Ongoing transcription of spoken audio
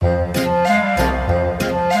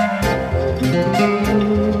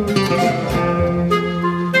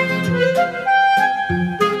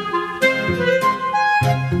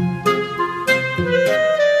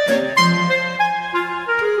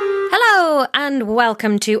and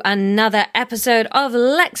welcome to another episode of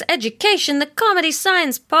Lex Education, the comedy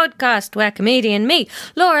science podcast where comedian me,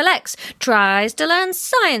 Laura Lex, tries to learn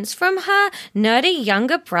science from her nerdy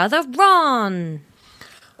younger brother, Ron.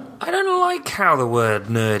 I don't like how the word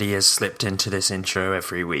nerdy has slipped into this intro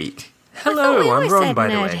every week. Hello, I'm Ron, by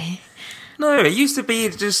the way. No, it used to be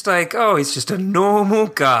just like, oh, he's just a normal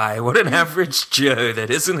guy. What an average Joe that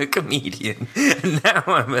isn't a comedian. And now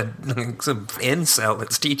I'm some incel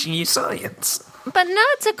that's teaching you science. But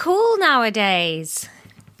nerds are cool nowadays.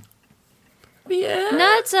 Yeah.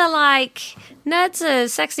 Nerds are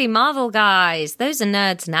sexy Marvel guys. Those are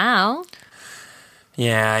nerds now.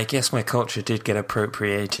 Yeah, I guess my culture did get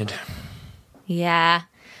appropriated. Yeah,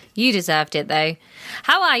 you deserved it, though.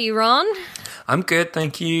 How are you, Ron? I'm good,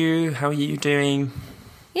 thank you. How are you doing?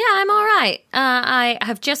 Yeah, I'm all right. I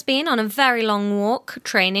have just been on a very long walk,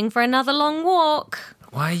 training for another long walk.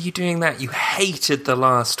 Why are you doing that? You hated the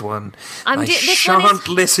last one. I shan't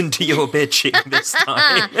listen to your bitching this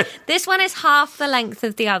time. This one is half the length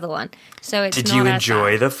of the other one, so it's Did not you as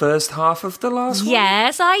enjoy bad. the first half of the last one?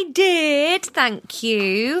 Yes, I did. Thank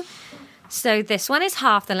you. So this one is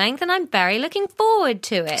half the length, and I'm very looking forward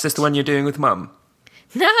to it. Is this the one you're doing with Mum?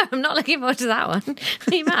 No, I'm not looking forward to that one.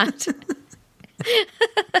 Are you mad?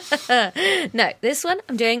 No, this one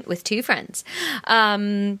I'm doing with two friends.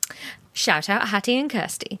 Shout out Hattie and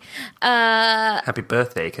Kirsty. Happy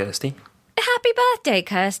birthday, Kirsty. Happy birthday,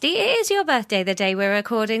 Kirsty. It is your birthday the day we're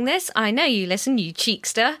recording this. I know you listen, you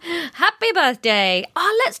cheekster. Happy birthday.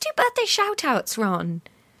 Oh, let's do birthday shout-outs, Ron.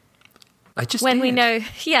 I just When did. we know...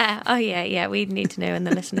 Yeah, oh yeah, we need to know when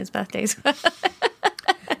the listeners' birthdays were.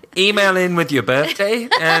 Email in with your birthday,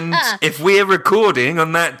 and if we're recording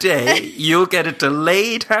on that day, you'll get a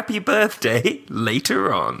delayed happy birthday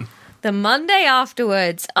later on. The Monday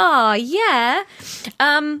afterwards. Oh, yeah.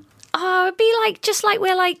 It'd be just like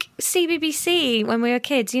we're like CBBC when we were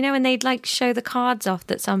kids, you know, when they'd like show the cards off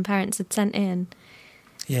that some parents had sent in.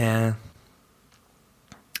 Yeah.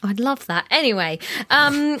 I'd love that. Anyway,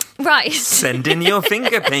 right. Send in your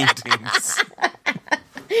finger paintings.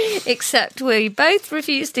 Except we both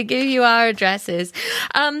refuse to give you our addresses.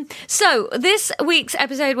 So this week's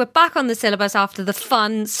episode, we're back on the syllabus after the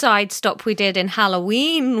fun side stop we did in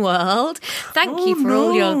Halloween World. Thank you for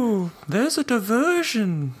all your... There's a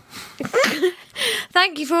diversion.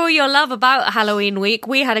 Thank you for all your love about Halloween week.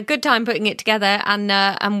 We had a good time putting it together,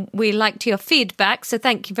 and we liked your feedback, so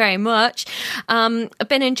thank you very much. I've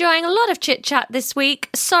been enjoying a lot of chit-chat this week.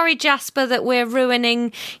 Sorry, Jasper, that we're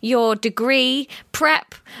ruining your degree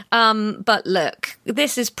prep, but look,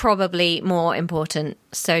 this is probably more important,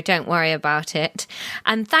 so don't worry about it.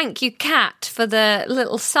 And thank you, Kat, for the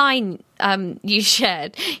little sign you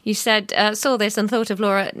shared. You said, saw this and thought of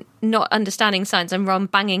Laura not understanding science and Ron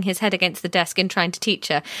banging his head against the desk and trying to teach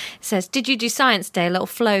her. It says, did you do science day? A little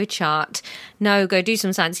flow chart. No, go do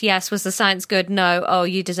some science. Yes. Was the science good? No. Oh,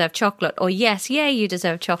 you deserve chocolate. Or yes, yeah, you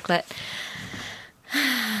deserve chocolate.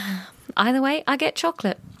 Either way, I get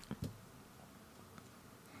chocolate.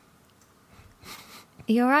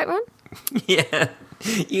 You all right, Ron? Yeah.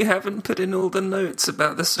 You haven't put in all the notes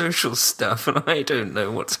about the social stuff, and I don't know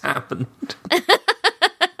what's happened.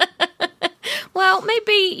 Well,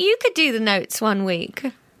 maybe you could do the notes one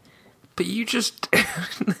week. But you just...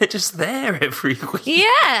 they're just there every week.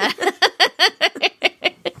 Yeah.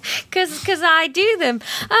 Because I do them.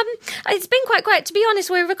 It's been quite quiet. To be honest,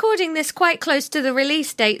 we're recording this quite close to the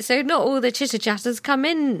release date, so not all the chitter-chatters come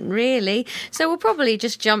in, really. So we'll probably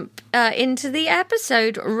just jump into the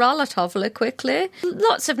episode relatively quickly.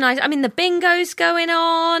 Lots of nice... I mean, the bingo's going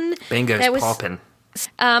on. Bingo's popping.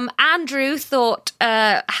 Andrew thought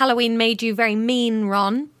Halloween made you very mean,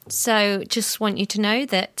 Ron. So just want you to know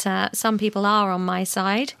that some people are on my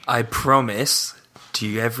side. I promise...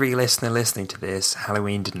 to every listener listening to this,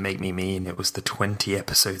 Halloween didn't make me mean. It was the 20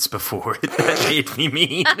 episodes before it that made me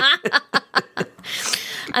mean.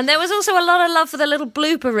 And there was also a lot of love for the little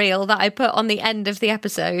blooper reel that I put on the end of the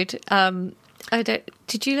episode.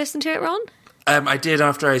 Did you listen to it, Ron? I did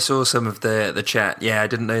after I saw some of the chat. Yeah, I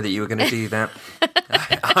didn't know that you were going to do that.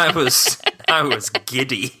 I was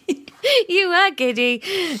giddy. You were giddy.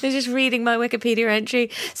 I was just reading my Wikipedia entry.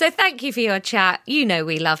 So thank you for your chat. You know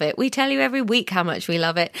we love it. We tell you every week how much we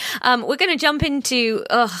love it. We're going to jump into...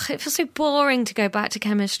 it feels so boring to go back to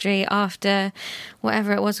chemistry after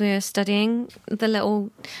whatever it was we were studying, the little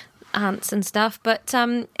ants and stuff. But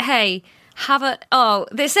hey,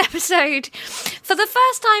 this episode, for the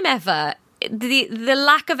first time ever... The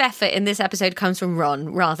lack of effort in this episode comes from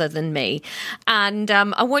Ron rather than me. And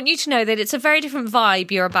I want you to know that it's a very different vibe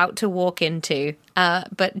you're about to walk into.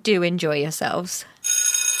 But do enjoy yourselves.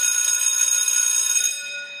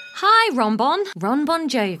 Hi, Ron Bon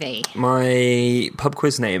Jovi. My pub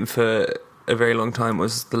quiz name for a very long time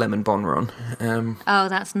was the Lemon Bon Ron. Oh,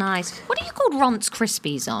 that's nice. What are you called Ron's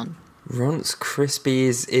Krispies on? Ron's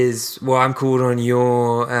Krispies is what I'm called on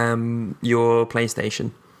your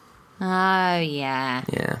PlayStation. Oh, yeah.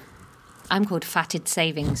 Yeah. I'm called Fatted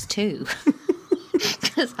Savings 2.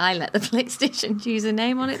 Because I let the PlayStation choose a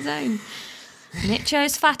name on its own. And it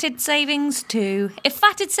chose Fatted Savings 2. If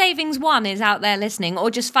Fatted Savings 1 is out there listening, or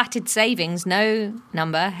just Fatted Savings, no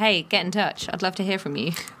number, hey, get in touch. I'd love to hear from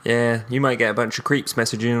you. Yeah, you might get a bunch of creeps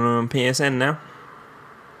messaging on PSN now.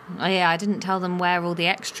 Oh, yeah, I didn't tell them where all the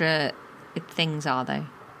extra things are, though.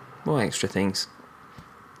 What extra things?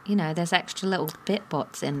 You know, there's extra little bit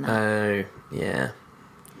bots in there. Oh, yeah.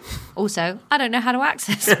 Also, I don't know how to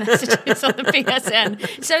access messages on the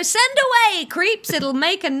PSN. So send away, creeps. It'll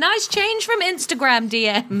make a nice change from Instagram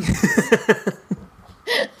DM.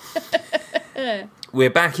 We're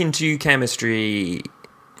back into chemistry.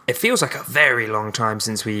 It feels like a very long time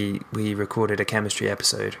since we recorded a chemistry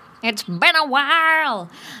episode. It's been a while.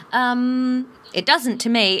 It doesn't to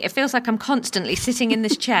me. It feels like I'm constantly sitting in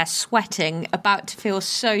this chair sweating, about to feel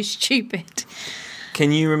so stupid.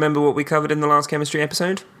 Can you remember what we covered in the last chemistry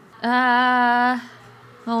episode? Oh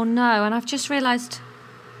no, and I've just realised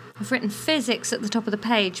I've written physics at the top of the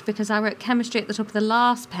page because I wrote chemistry at the top of the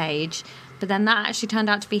last page, but then that actually turned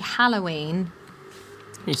out to be Halloween.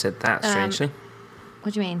 You said that strangely.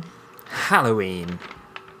 What do you mean? Halloween.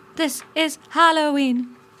 This is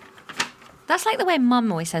Halloween. That's like the way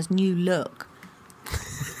Mum always says new look.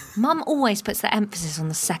 Mum always puts the emphasis on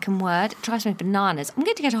the second word. It drives me bananas. I'm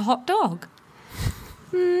going to get a hot dog.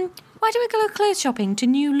 Why do we go clothes shopping to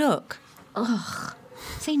New Look? Ugh.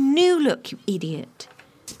 Say New Look, you idiot.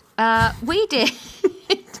 We did...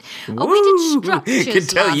 we did structures. You can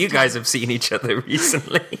tell last you guys time. have seen each other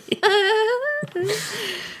recently.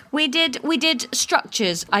 We did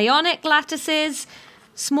structures, ionic lattices,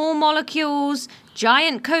 small molecules,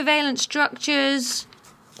 giant covalent structures,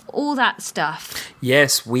 all that stuff.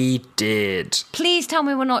 Yes, we did. Please tell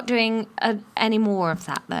me we're not doing any more of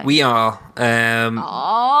that, though. We are. I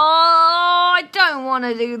don't want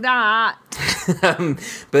to do that.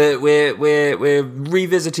 But we're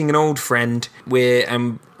revisiting an old friend.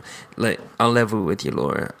 I'll level with you,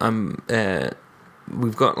 Laura.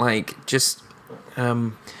 We've got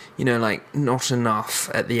not enough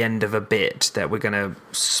at the end of a bit that we're going to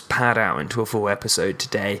pad out into a full episode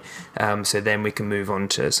today. So then we can move on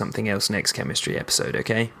to something else next chemistry episode,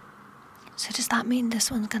 okay? So does that mean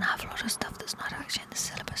this one's going to have a lot of stuff that's not actually in the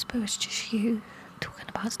syllabus, but it's just you talking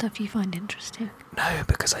about stuff you find interesting? No,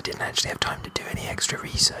 because I didn't actually have time to do any extra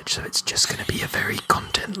research, so it's just going to be a very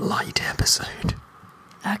content-light episode.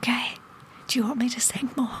 Okay. Do you want me to sing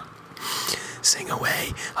more? Sing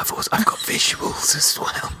away. I've got visuals as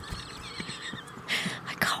well.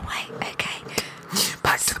 I can't wait. Okay.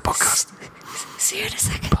 Back to the podcast. See you in a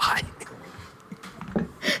second. Bye.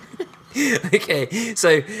 Okay,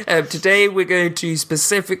 so today we're going to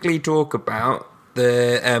specifically talk about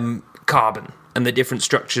the carbon and the different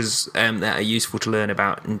structures that are useful to learn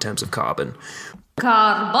about in terms of carbon.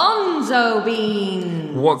 Carbonzo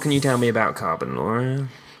Beans. What can you tell me about carbon, Laura?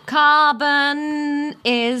 Carbon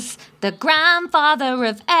is the grandfather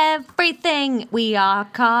of everything. We are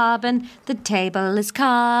carbon. The table is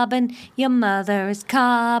carbon. Your mother is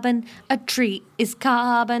carbon. A tree is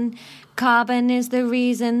carbon. Carbon is the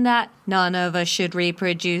reason that none of us should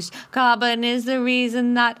reproduce. Carbon is the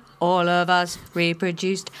reason that all of us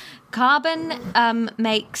reproduced. Carbon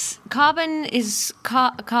loves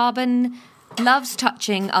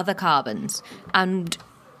touching other carbons, and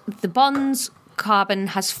the bonds. Carbon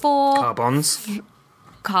has 4... Carbons.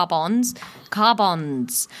 Carbons.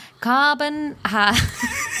 Carbon has...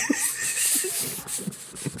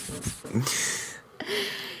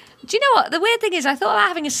 Do you know what? The weird thing is I thought about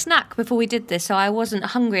having a snack before we did this so I wasn't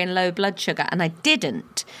hungry and low blood sugar, and I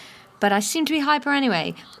didn't. But I seem to be hyper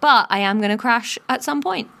anyway. But I am going to crash at some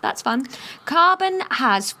point. That's fun. Carbon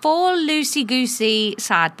has 4 loosey-goosey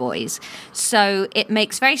sad boys. So it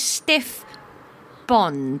makes very stiff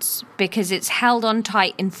bonds because it's held on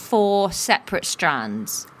tight in 4 separate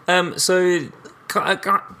strands. So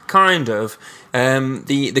kind of.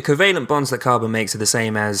 The covalent bonds that carbon makes are the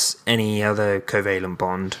same as any other covalent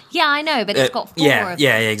bond. Yeah, I know, but it's got 4 of them.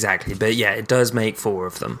 Yeah, exactly. But yeah, it does make 4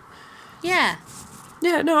 of them. Yeah.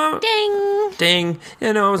 Yeah, no. Ding.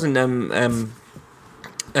 Yeah, no, I wasn't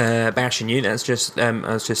bashing you. That's just I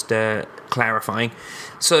was just clarifying.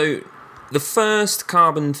 So the first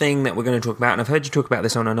carbon thing that we're going to talk about, and I've heard you talk about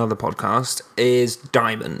this on another podcast, is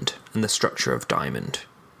diamond and the structure of diamond.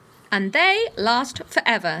 And they last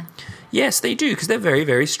forever. Yes, they do, because they're very,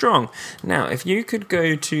 very strong. Now, if you could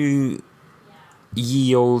go to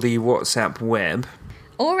ye olde WhatsApp web...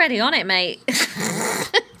 Already on it, mate.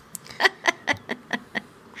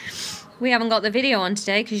 We haven't got the video on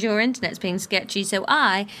today because your internet's being sketchy, so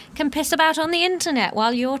I can piss about on the internet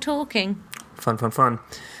while you're talking. Fun, fun, fun.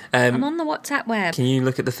 I'm on the WhatsApp web. Can you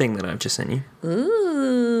look at the thing that I've just sent you?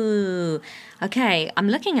 Ooh. Okay, I'm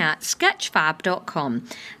looking at sketchfab.com,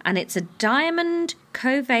 and it's a diamond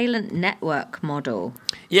covalent network model.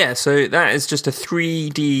 Yeah, so that is just a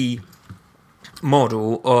 3D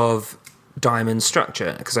model of diamond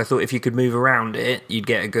structure, because I thought if you could move around it, you'd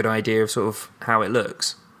get a good idea of sort of how it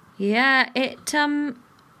looks. Yeah,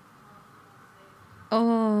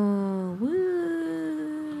 oh, woo.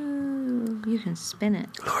 You can spin it.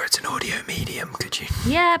 Laura, it's an audio medium, could you?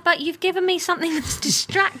 Yeah, but you've given me something that's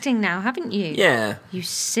distracting now, haven't you? Yeah. You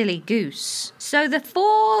silly goose. So the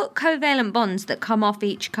 4 covalent bonds that come off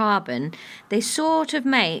each carbon, they sort of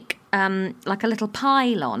make like a little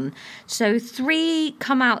pylon. So 3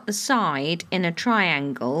 come out the side in a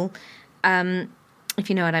triangle, if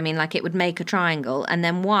you know what I mean, like it would make a triangle, and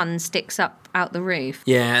then 1 sticks up out the roof.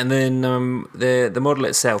 Yeah, and then the model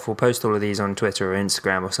itself, we'll post all of these on Twitter or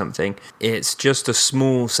Instagram or something. It's just a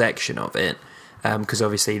small section of it, because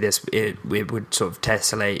obviously it would sort of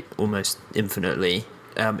tessellate almost infinitely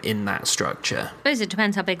in that structure. I suppose it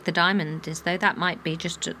depends how big the diamond is, though. That might be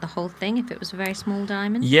just the whole thing if it was a very small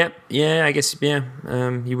diamond. Yep, yeah, I guess, yeah.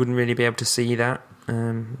 You wouldn't really be able to see that.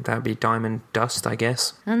 That would be diamond dust, I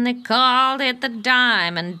guess. And they called it the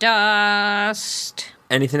diamond dust.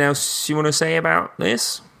 Anything else you want to say about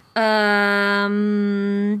this?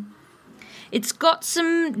 It's got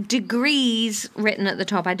some degrees written at the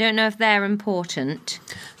top. I don't know if they're important.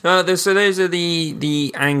 So those are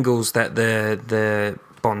the angles that the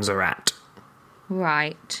bonds are at.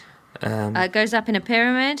 Right. It goes up in a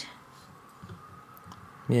pyramid?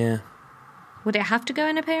 Yeah. Would it have to go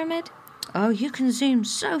in a pyramid? Oh, you can zoom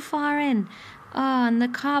so far in. Oh, and the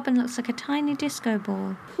carbon looks like a tiny disco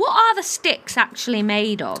ball. What are the sticks actually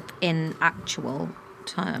made of in actual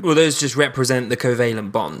terms? Well, those just represent the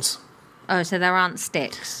covalent bonds. Oh, so there aren't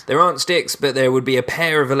sticks? There aren't sticks, but there would be a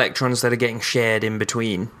pair of electrons that are getting shared in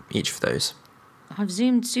between each of those. I've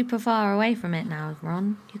zoomed super far away from it now,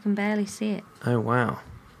 Ron. You can barely see it. Oh, wow.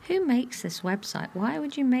 Who makes this website? Why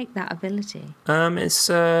would you make that ability? It's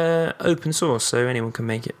open source, so anyone can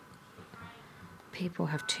make it. People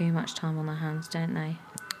have too much time on their hands, don't they?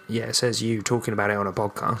 Yeah, it says you talking about it on a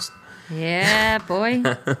podcast. Yeah, boy.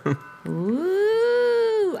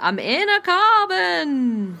 Ooh, I'm in a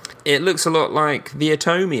carbon. It looks a lot like the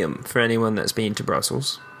atomium for anyone that's been to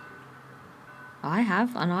Brussels. I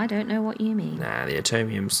have, and I don't know what you mean. Nah, the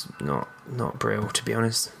atomium's not brill, to be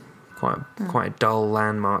honest. Quite a dull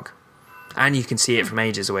landmark. And you can see it from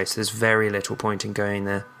ages away, so there's very little point in going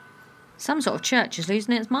there. Some sort of church is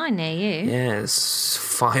losing its mind near you. Yeah, it's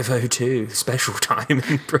 5:02 special time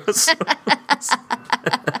in Brussels.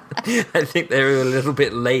 I think they were a little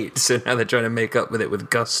bit late, so now they're trying to make up with it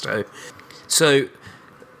with gusto. So,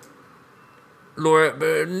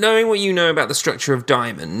 Laura, knowing what you know about the structure of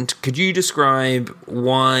diamond, could you describe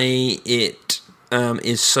why it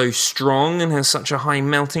is so strong and has such a high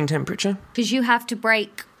melting temperature? Because you have to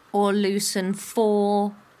break or loosen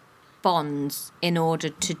 4 bonds in order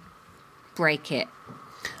to break it.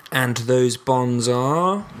 And those bonds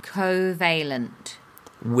are? Covalent.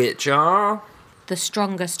 Which are? The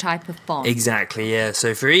strongest type of bond. Exactly, yeah.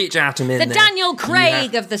 So for each atom in there... The Daniel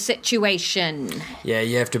Craig of the situation. Yeah,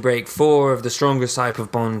 you have to break 4 of the strongest type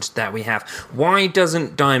of bond that we have. Why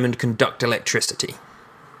doesn't diamond conduct electricity?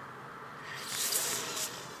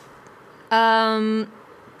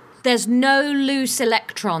 There's no loose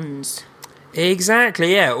electrons.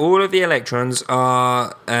 Exactly, yeah. All of the electrons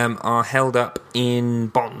are held up in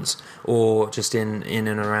bonds, or just in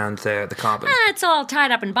and around the carbon. It's all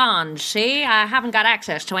tied up in bonds, see? I haven't got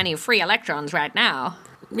access to any free electrons right now.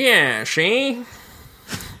 Yeah, see?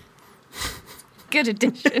 Good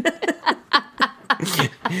addition.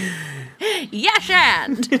 Yes,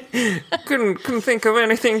 and? Couldn't think of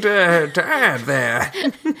anything to add there.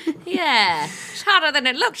 Yeah, it's harder than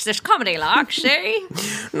it looks, this comedy lark, see?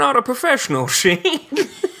 Not a professional, see?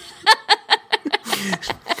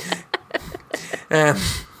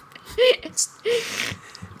 That's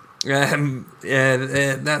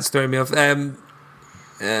throwing me off.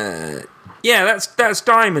 Yeah, that's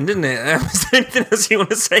diamond, isn't it? Is there anything else you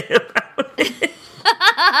want to say about it?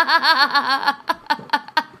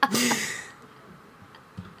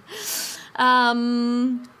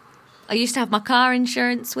 I used to have my car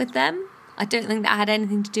insurance with them. I don't think that had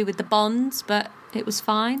anything to do with the bonds, but it was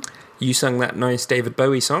fine. You sung that nice David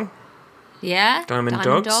Bowie song? Yeah. Diamond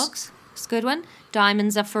dogs. It's a good one.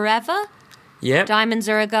 Diamonds are forever. Yep. Diamonds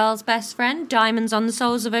are a girl's best friend. Diamonds on the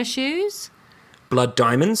soles of her shoes. Blood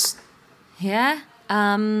diamonds. Yeah.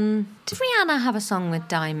 Did Rihanna have a song with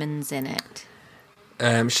diamonds in it?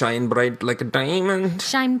 Shine bright like a diamond.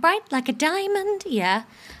 Shine bright like a diamond. Yeah.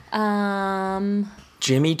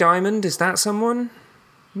 Jimmy Diamond, is that someone?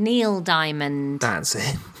 Neil Diamond. That's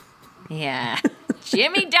it. Yeah.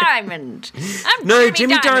 Jimmy Diamond.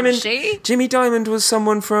 Jimmy Diamond. Jimmy Diamond was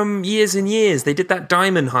someone from Years and Years. They did that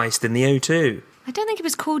diamond heist in the O2. I don't think it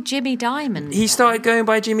was called Jimmy Diamond. He started going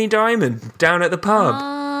by Jimmy Diamond down at the pub.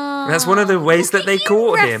 That's one of the ways that they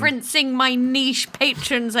caught him. Referencing my niche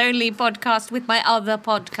patrons only podcast with my other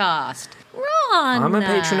podcast. Ron. I'm a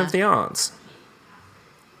patron of the arts.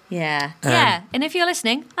 Yeah. Yeah. And if you're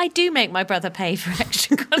listening, I do make my brother pay for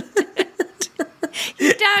extra content.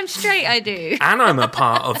 You're damn straight I do. And I'm a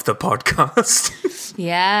part of the podcast.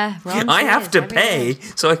 Yeah. Ron I have to pay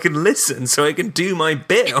so I can listen, so I can do my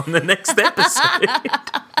bit on the next episode.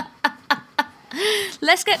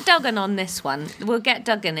 Let's get Duggan on this one. We'll get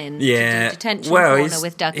Duggan in. Yeah. To do Detention Corner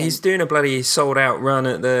with Duggan. He's doing a bloody sold-out run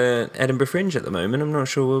at the Edinburgh Fringe at the moment. I'm not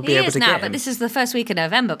sure we'll be able to get him. But this is the first week of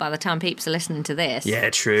November by the time peeps are listening to this. Yeah,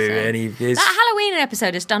 true. So, and he is... That Halloween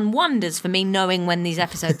episode has done wonders for me knowing when these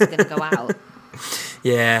episodes are going to go out.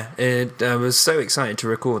 Yeah, I was so excited to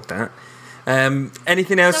record that.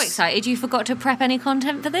 Anything else? So excited you forgot to prep any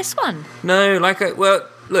content for this one. No,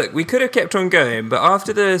 look, we could have kept on going, but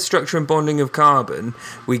after the structure and bonding of carbon,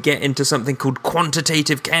 we get into something called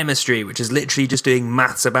quantitative chemistry, which is literally just doing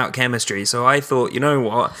maths about chemistry. So I thought, you know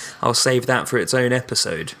what, I'll save that for its own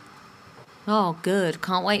episode. Oh, good.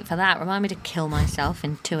 Can't wait for that. Remind me to kill myself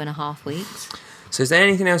in 2.5 weeks. So is there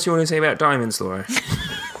anything else you want to say about diamonds, Laura?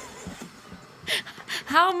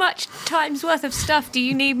 How much time's worth of stuff do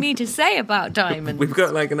you need me to say about diamonds? We've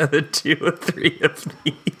got like another 2 or 3 of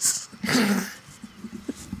these.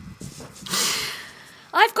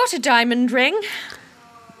 I've got a diamond ring.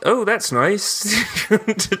 Oh, that's nice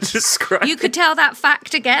to describe. You could tell that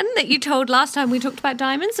fact again that you told last time we talked about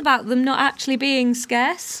diamonds, about them not actually being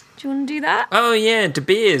scarce. Do you want to do that? Oh, yeah, De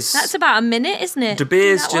Beers. That's about a minute, isn't it? De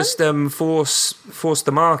Beers just force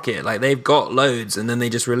the market. Like, they've got loads, and then they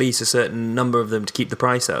just release a certain number of them to keep the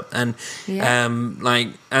price up. And, like,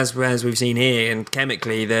 as we've seen here, and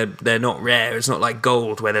chemically, they're not rare. It's not like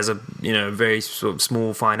gold, where there's a very sort of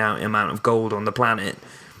small, finite amount of gold on the planet.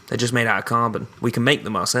 They're just made out of carbon. We can make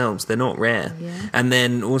them ourselves. They're not rare. Yeah. And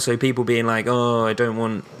then also people being like, oh, I don't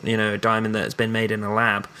want, a diamond that's been made in a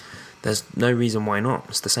lab. There's no reason why not.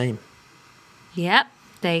 It's the same. Yep.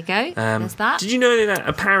 There you go. There's that. Did you know that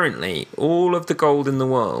apparently all of the gold in the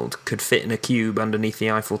world could fit in a cube underneath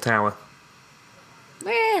the Eiffel Tower?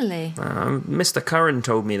 Really? Mr. Curran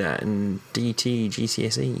told me that in DT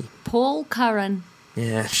GCSE. Paul Curran.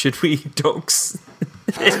 Yeah, should we dox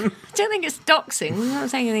him? I don't think it's doxing. We're not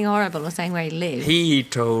saying anything horrible or saying where he lives. He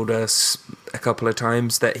told us a couple of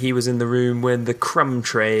times that he was in the room when the crumb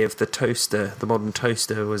tray of the toaster, the modern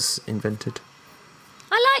toaster, was invented.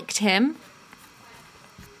 I liked him.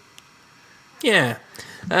 Yeah.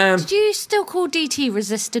 Did you still call DT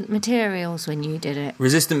resistant materials when you did it?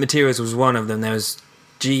 Resistant materials was one of them. There was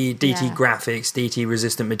DT graphics, DT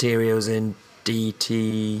resistant materials, and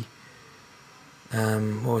DT...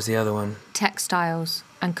 what was the other one? Textiles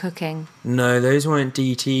and cooking. No, those weren't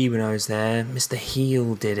DT when I was there. Mr.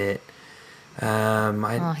 Heel did it. He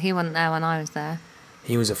wasn't there when I was there.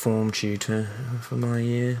 He was a form tutor for my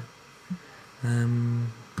year.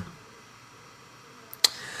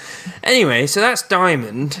 Anyway, so that's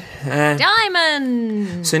diamond.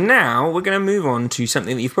 Diamond! So now we're going to move on to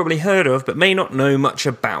something that you've probably heard of but may not know much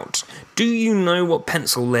about. Do you know what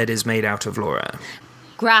pencil lead is made out of, Laura?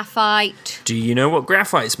 Graphite. Do you know what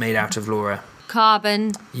graphite's made out of, Laura?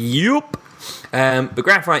 Carbon. Yup. But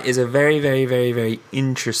graphite is a very, very, very, very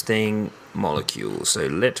interesting molecule. So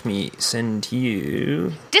let me send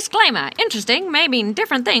you... Disclaimer. Interesting may mean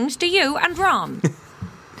different things to you and Ron.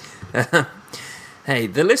 Hey,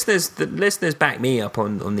 the listeners back me up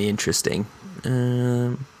on the interesting.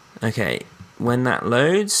 Okay, when that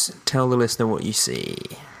loads, tell the listener what you see.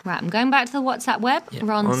 Right, I'm going back to the WhatsApp web. Yep.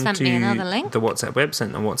 Ron sent me another link. The WhatsApp web,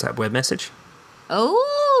 sent a WhatsApp web message.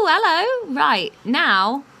 Oh, hello. Right,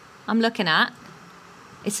 now I'm looking at...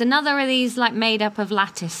 It's another of these like made up of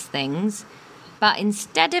lattice things, but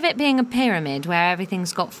instead of it being a pyramid where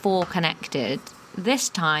everything's got 4 connected, this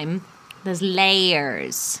time there's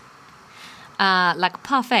layers. Like a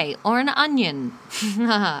parfait or an onion,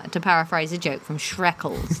 to paraphrase a joke from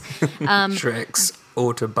Shreckles. Shrek's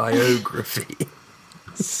autobiography.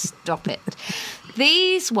 Stop it.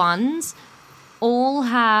 These ones all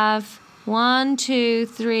have 1, 2,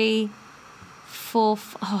 3, 4.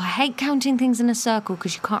 Oh, I hate counting things in a circle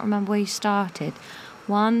because you can't remember where you started.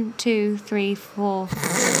 1, 2, 3, 4.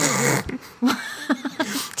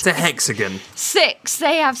 It's a hexagon. 6.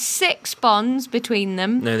 They have 6 bonds between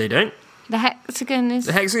them. No, they don't. The hexagon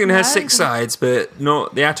has 6 sides, but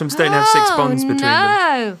not the atoms don't have 6 bonds between them.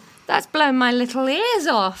 No, that's blown my little ears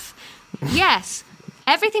off. Yes,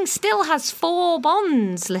 everything still has 4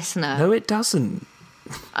 bonds, listener. No, it doesn't.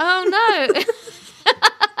 Oh, no.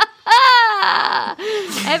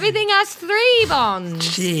 Everything has 3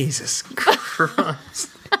 bonds. Jesus Christ.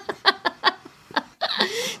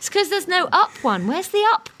 It's because there's no up one. Where's the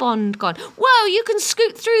up bond gone? Whoa, you can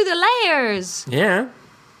scoot through the layers. Yeah.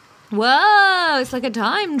 Whoa, it's like a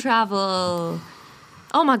time travel.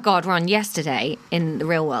 Oh my God, Ron, yesterday in the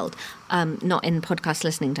real world, not in podcast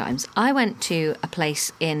listening times, I went to a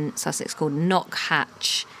place in Sussex called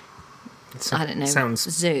Knockhatch. I don't know.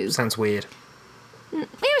 Zoo. Sounds weird. It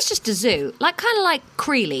was just a zoo, kind of like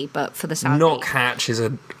Creeley, but for the South. Knockhatch is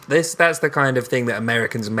that's the kind of thing that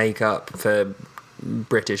Americans make up for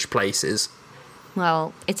British places.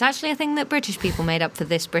 Well, it's actually a thing that British people made up for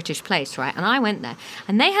this British place, right? And I went there,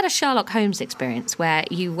 and they had a Sherlock Holmes experience where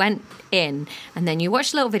you went in, and then you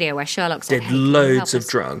watched a little video where Sherlock said, "Did loads of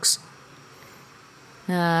drugs."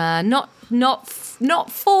 Not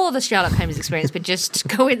for the Sherlock Holmes experience, but just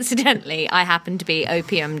coincidentally, I happened to be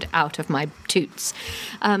opiumed out of my toots.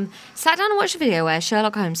 Sat down and watched a video where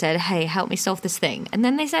Sherlock Holmes said, "Hey, help me solve this thing." And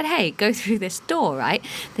then they said, "Hey, go through this door," right?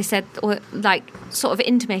 They said, or sort of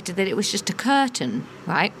intimated that it was just a curtain,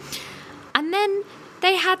 right? And then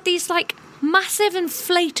they had these massive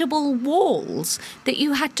inflatable walls that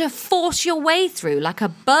you had to force your way through like a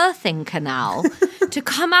birthing canal to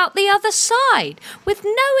come out the other side, with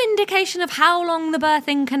no indication of how long the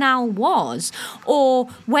birthing canal was or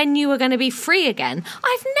when you were going to be free again.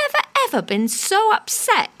 I've never ever been so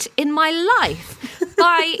upset in my life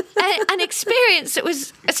by an experience that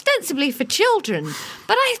was ostensibly for children,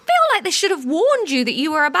 but I feel like they should have warned you that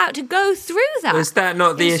you were about to go through that. Was that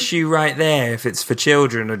not the issue right there? If it's for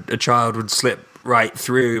children, a child would slip right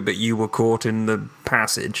through, but you were caught in the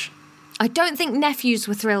passage. I don't think nephews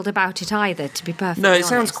were thrilled about it either, to be perfectly honest. No, it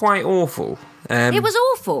sounds quite awful. It was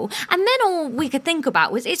awful. And then all we could think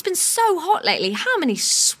about was, it's been so hot lately. How many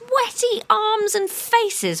sweaty arms and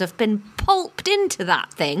faces have been pulped into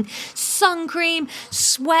that thing? Sun cream,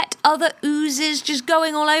 sweat, other oozes just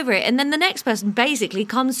going all over it. And then the next person basically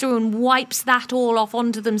comes through and wipes that all off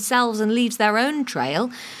onto themselves and leaves their own trail.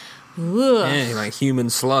 Ugh. Yeah, like human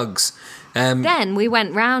slugs. Then we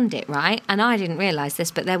went round it, right? And I didn't realise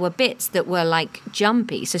this, but there were bits that were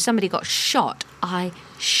jumpy. So somebody got shot. I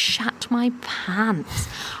shat my pants.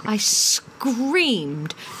 I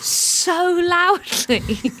screamed so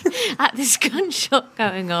loudly at this gunshot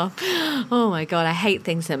going off. Oh my God, I hate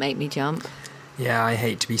things that make me jump. Yeah, I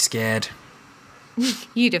hate to be scared.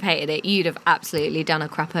 You'd have hated it. You'd have absolutely done a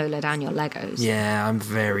crapola down your Legos. Yeah, I'm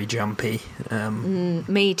very jumpy.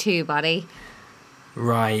 Me too, buddy.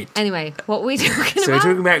 Right. Anyway, what were we talking So we're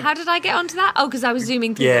talking about... How did I get onto that? Oh, because I was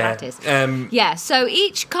zooming through the lattice. So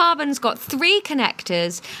each carbon's got 3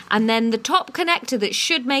 connectors, and then the top connector that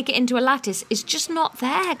should make it into a lattice is just not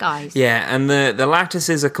there, guys. Yeah, and the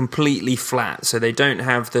lattices are completely flat, so they don't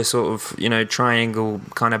have the sort of, triangle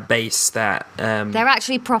kind of base that... They're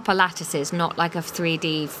actually proper lattices, not like a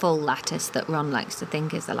 3D full lattice that Ron likes to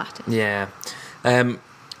think is the lattice. Yeah.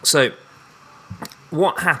 So...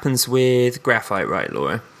 what happens with graphite, right,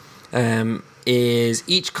 Laura, is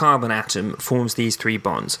each carbon atom forms these 3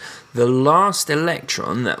 bonds. The last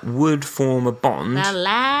electron that would form a bond... The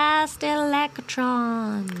last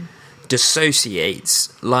electron...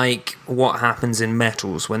 dissociates, like what happens in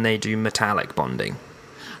metals when they do metallic bonding.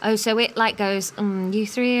 Oh, so it goes, you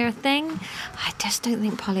 3 are a thing? I just don't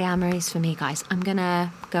think polyamory is for me, guys. I'm going to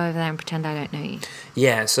go over there and pretend I don't know you.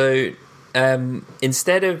 Yeah, so...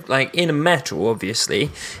 instead of in a metal,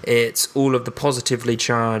 obviously, it's all of the positively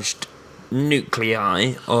charged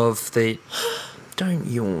nuclei of the... Don't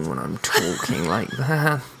yawn when I'm talking like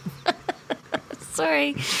that.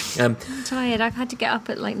 Sorry, I'm tired. I've had to get up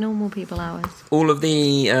at normal people hours. All of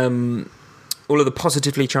the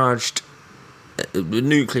positively charged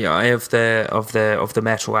nuclei of the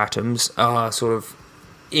metal atoms are sort of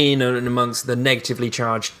in and amongst the negatively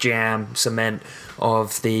charged jam cement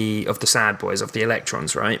of the sad boys, of the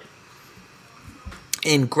electrons, right?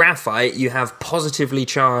 In graphite, you have positively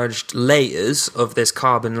charged layers of this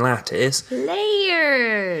carbon lattice.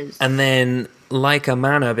 Layers! And then, like a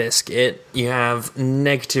manna biscuit, you have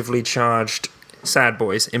negatively charged sad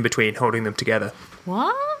boys in between, holding them together.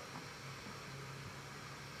 What?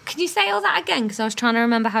 Can you say all that again? Because I was trying to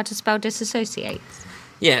remember how to spell disassociates.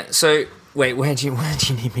 Yeah, so, wait, where do you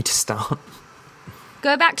need me to start?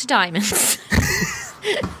 Go back to diamonds.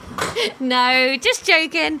 No, just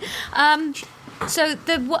joking. So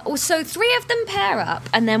 3 of them pair up,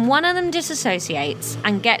 and then one of them disassociates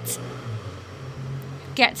and gets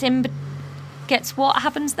what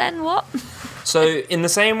happens then? What? So in the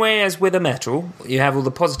same way as with a metal, you have all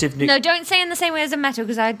the positive... No, don't say in the same way as a metal,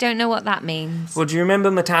 because I don't know what that means. Well, do you remember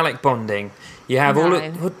metallic bonding? You have all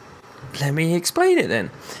of... Well, let me explain it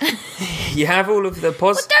then. You have all of the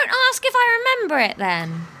Well, don't ask if I remember it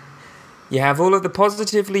then. You have all of the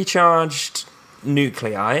positively charged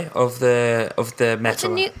nuclei of the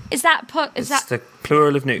metal. Is that the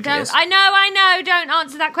plural of nucleus? I know. Don't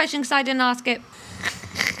answer that question because I didn't ask it.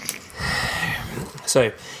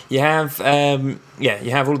 So you have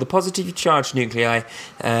you have all the positively charged nuclei,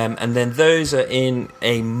 and then those are in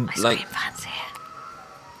a Ice cream fancy.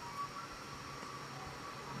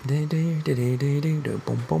 Do you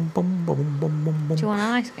want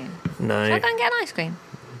an ice cream? No. Shall I go and get an ice cream?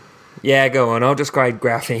 Yeah, go on. I'll describe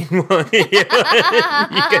graphene while you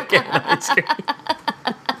can get an ice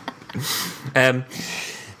cream.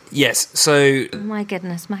 Yes, so... Oh my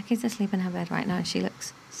goodness, Mackie's asleep in her bed right now. She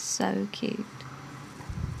looks so cute.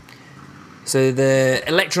 So the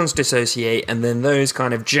electrons dissociate, and then those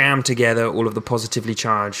kind of jam together all of the positively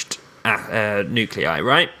charged nuclei,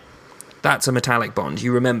 right? That's a metallic bond.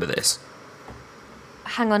 You remember this?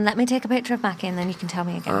 Hang on, let me take a picture of Mackie and then you can tell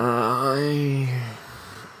me again.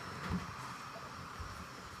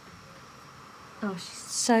 Oh, she's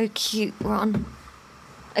so cute, Ron.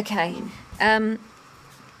 Okay.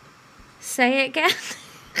 Say it again.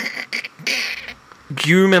 Do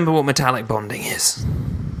you remember what metallic bonding is?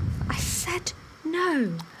 I said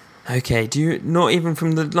no. Okay, do you... Not even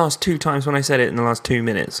from the last 2 times when I said it in the last 2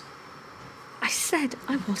 minutes? I said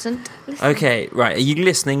I wasn't listening. Okay, right. Are you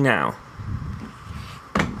listening now?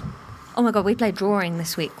 Oh my God, we played drawing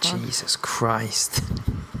this week, Ron. Jesus Christ.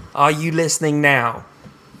 Are you listening now?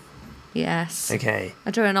 Yes. Okay.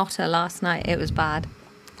 I drew an otter last night. It was bad.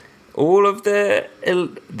 All of the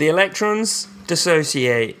electrons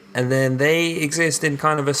dissociate, and then they exist in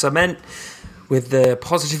kind of a cement with the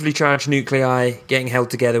positively charged nuclei getting held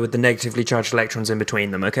together with the negatively charged electrons in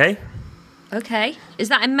between them, okay? Okay. Is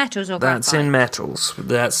that in metals or graphite? That's in metals.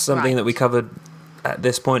 That's something that we covered at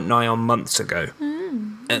this point nigh on months ago.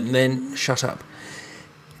 And then, shut up.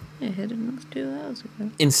 Yeah, I didn't 2 hours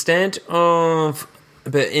ago.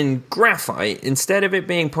 But in graphite, instead of it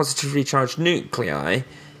being positively charged nuclei...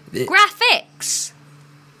 Graphics!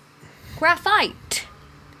 Graphite!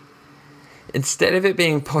 Instead of it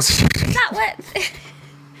being positive... Is that what...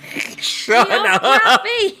 Shut up!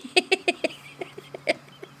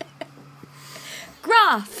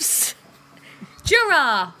 Graphs!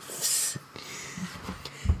 Giraffes!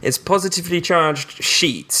 It's positively charged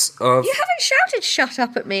sheets of... You haven't shouted shut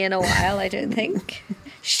up at me in a while, I don't think.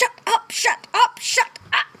 Shut up, shut up, shut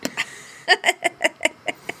up!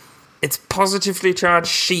 It's positively charged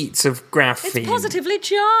sheets of graphene. It's positively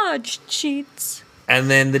charged sheets. And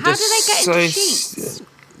then How do they get into sheets?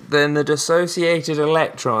 Then the dissociated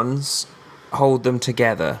electrons hold them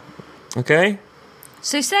together. Okay?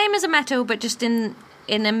 So same as a metal, but just in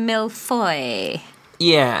a milfoil.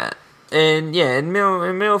 Yeah. In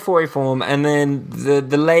milfoil form, and then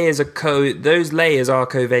the layers are those layers are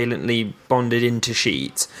covalently bonded into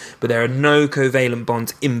sheets, but there are no covalent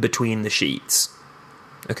bonds in between the sheets.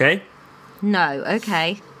 Okay? No,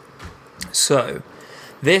 okay. So,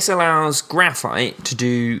 this allows graphite to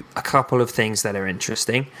do a couple of things that are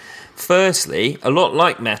interesting. Firstly, a lot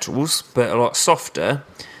like metals, but a lot softer,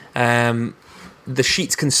 the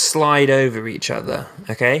sheets can slide over each other,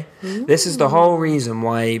 okay? Ooh. This is the whole reason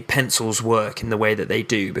why pencils work in the way that they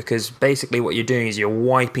do, because basically what you're doing is you're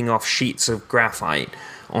wiping off sheets of graphite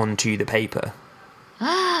onto the paper.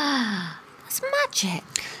 Ah, that's magic.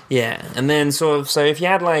 Yeah, and then so if you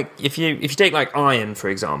had if you take iron, for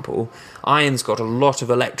example, iron's got a lot of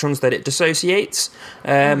electrons that it dissociates,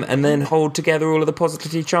 and then hold together all of the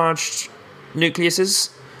positively charged nucleuses.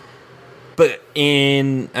 But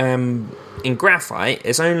in graphite,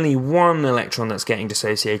 it's only 1 electron that's getting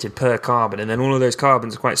dissociated per carbon, and then all of those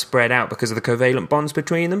carbons are quite spread out because of the covalent bonds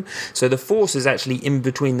between them. So the forces actually in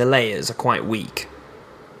between the layers are quite weak.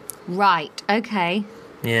 Right, okay.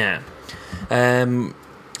 Yeah.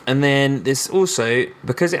 And then this also,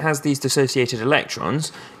 because it has these dissociated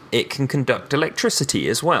electrons, it can conduct electricity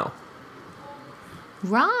as well.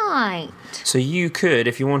 Right. So you could,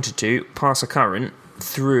 if you wanted to, pass a current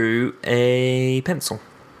through a pencil.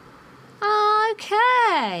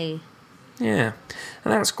 Okay. Yeah.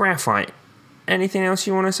 And that's graphite. Anything else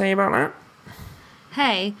you want to say about that?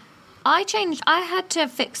 Hey, I had to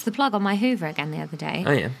fix the plug on my Hoover again the other day.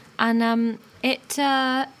 Oh, yeah. And it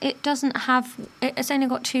doesn't have... It's only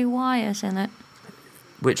got 2 wires in it.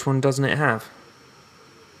 Which one doesn't it have?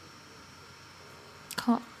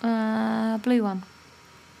 Blue one.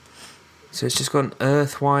 So it's just got an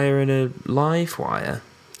earth wire and a live wire?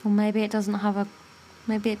 Or maybe it doesn't have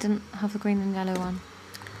Maybe it didn't have the green and yellow one.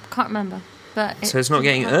 Can't remember. But so it's not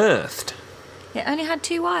getting earthed? It only had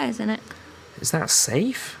 2 wires in it. Is that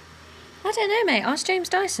safe? I don't know, mate. Ask James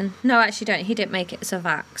Dyson. No, actually don't. He didn't make it. It's a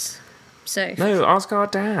Vax. So... No, ask our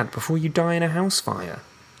dad before you die in a house fire.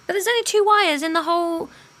 But there's only 2 wires in the whole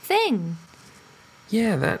thing.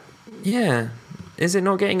 Yeah. Is it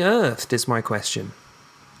not getting earthed, is my question.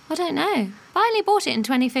 I don't know. I only bought it in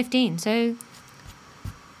 2015, so...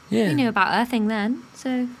 Yeah. You knew about earthing then,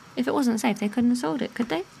 so if it wasn't safe, they couldn't have sold it, could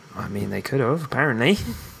they? I mean, they could have, apparently.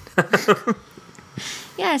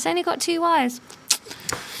 Yeah, it's only got 2 wires.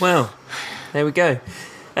 Well, there we go.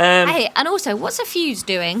 Hey, and also, what's a fuse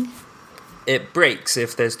doing? It breaks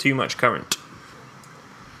if there's too much current.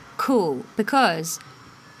 Cool, because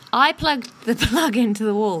I plugged the plug into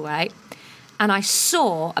the wall, right? And I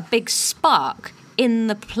saw a big spark in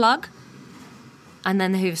the plug, and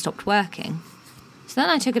then the Hoover stopped working. So then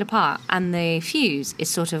I took it apart, and the fuse is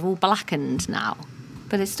sort of all blackened now.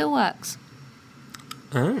 But it still works.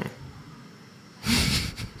 Oh.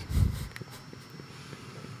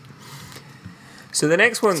 So the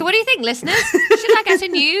next one... So what do you think, listeners? Should I get a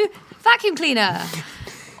new vacuum cleaner?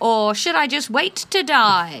 Or should I just wait to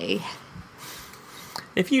die?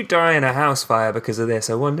 If you die in a house fire because of this,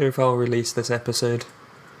 I wonder if I'll release this episode.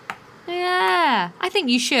 Yeah, I think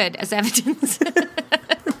you should, as evidence.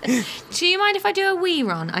 Do you mind if I do a wee,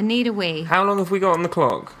 Ron? I need a wee. How long have we got on the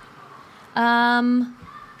clock?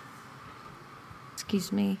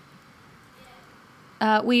 Excuse me.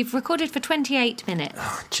 We've recorded for 28 minutes.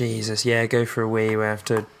 Oh, Jesus, yeah, go for a wee. We have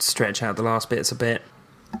to stretch out the last bits a bit.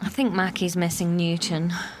 I think Mackie's missing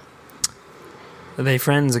Newton. Are they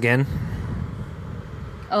friends again?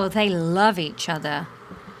 Oh, they love each other.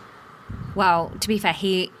 Well, to be fair,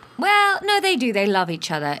 Well, no, they do. They love each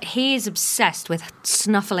other. He is obsessed with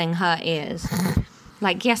snuffling her ears.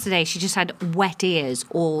 Like yesterday, she just had wet ears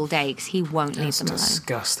all day because he won't leave them alone. That's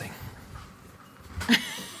disgusting.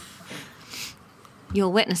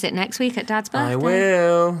 You'll witness it next week at Dad's birthday. I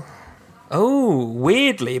will. Oh,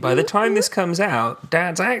 weirdly, by the time this comes out,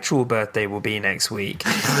 Dad's actual birthday will be next week.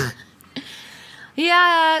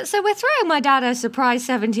 Yeah, so we're throwing my dad a surprise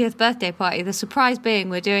 70th birthday party. The surprise being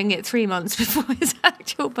we're doing it 3 months before his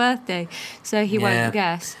actual birthday, so he won't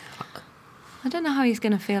guess. I don't know how he's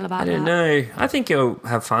going to feel about that. I don't know. I think he'll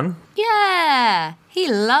have fun. Yeah,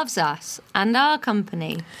 he loves us and our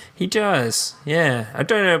company. He does, yeah. I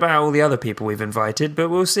don't know about all the other people we've invited, but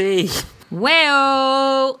we'll see.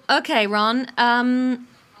 Well, okay, Ron.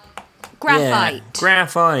 Graphite. Yeah,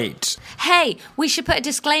 graphite. Hey, we should put a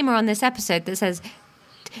disclaimer on this episode that says,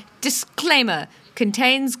 disclaimer,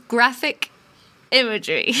 contains graphic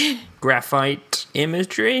imagery. Graphite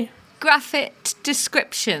imagery? Graphic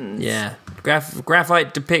descriptions. Yeah,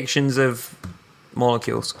 graphite depictions of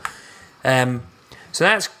molecules. So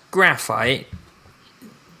that's graphite.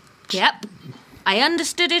 Yep, I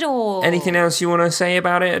understood it all. Anything else you want to say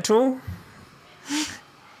about it at all?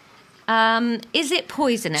 Is it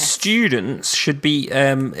poisonous? Students should be...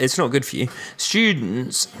 it's not good for you.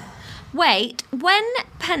 Students... Wait, when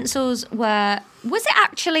pencils were... Was it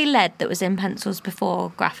actually lead that was in pencils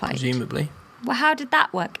before graphite? Presumably. Well, how did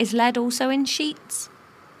that work? Is lead also in sheets?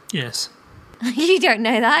 Yes. You don't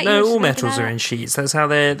know that? No, all metals are in sheets. That's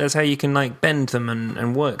how you can, like, bend them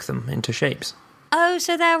and work them into shapes. Oh,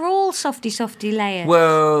 so they're all softy layers.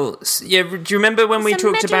 Well, yeah, do you remember when we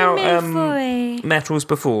talked about milfoil. metals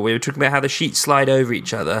before? We were talking about how the sheets slide over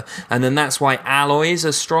each other, and then that's why alloys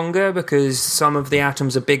are stronger, because some of the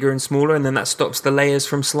atoms are bigger and smaller, and then that stops the layers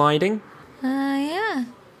from sliding. Yeah.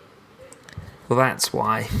 Well, that's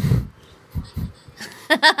why.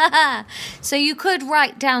 So you could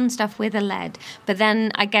write down stuff with a lead, but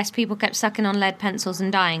then I guess people kept sucking on lead pencils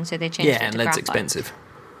and dying, so they changed it to and lead's graphite. expensive.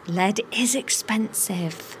 Lead is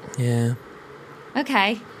expensive. Yeah.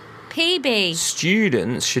 Okay. PB.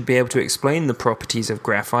 Students should be able to explain the properties of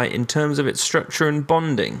graphite in terms of its structure and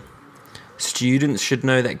bonding. Students should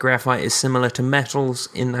know that graphite is similar to metals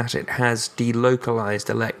in that it has delocalized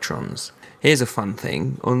electrons. Here's a fun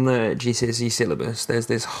thing. On the GCSE syllabus, there's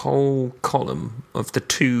this whole column of the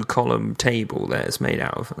 2-column table that it's made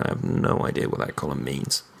out of. I have no idea what that column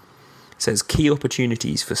means. It says key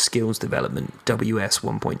opportunities for skills development, WS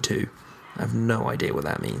 1.2. I have no idea what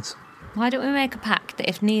that means. Why don't we make a pact that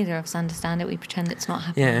if neither of us understand it, we pretend it's not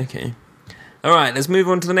happening? Yeah, okay. All right, let's move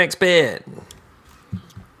on to the next bit.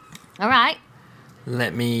 All right.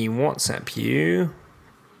 Let me WhatsApp you.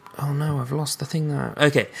 Oh no, I've lost the thing there.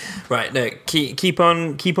 Okay, right. No, keep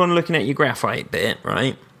on looking at your graphite bit.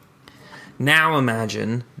 Right. Now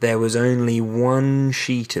imagine there was only one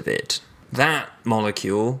sheet of it. That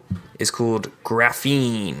molecule is called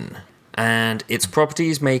graphene, and its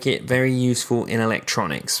properties make it very useful in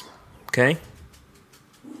electronics. Okay.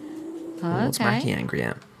 Okay. What's Mackie angry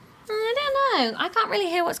at? I don't know. I can't really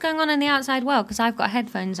hear what's going on in the outside world because I've got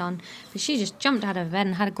headphones on. But she just jumped out of bed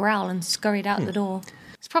and had a growl and scurried out the door.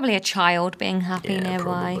 It's probably a child being happy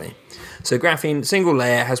nearby. Probably. So graphene, single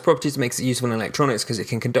layer, has properties that makes it useful in electronics because it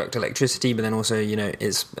can conduct electricity, but then also,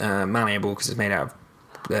 it's malleable because it's made out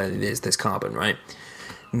of this carbon, right?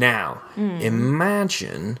 Now,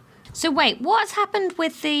 imagine... So wait, what's happened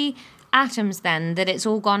with the atoms then, that it's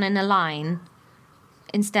all gone in a line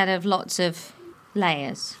instead of lots of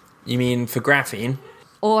layers? You mean for graphene?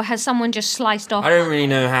 Or has someone just sliced off? I don't really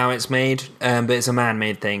know how it's made, but it's a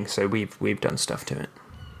man-made thing, so we've done stuff to it.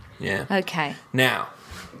 Yeah. Okay. Now,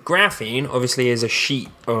 graphene obviously is a sheet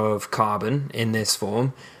of carbon in this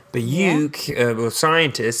form, but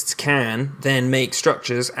scientists can then make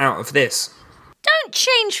structures out of this. Don't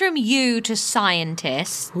change from you to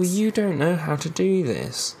scientists. Well, you don't know how to do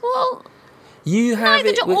this. Well, you have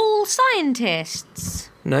neither do all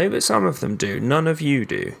scientists. No, but some of them do. None of you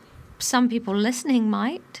do. Some people listening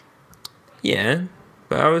might. Yeah,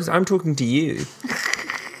 but I'm talking to you.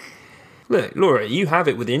 Look, Laura, you have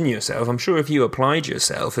it within yourself. I'm sure if you applied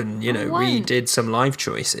yourself and, redid some life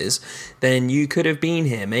choices, then you could have been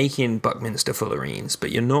here making Buckminster fullerenes,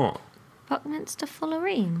 but you're not. Buckminster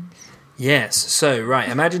fullerenes? Yes. So, right,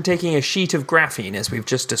 imagine taking a sheet of graphene, as we've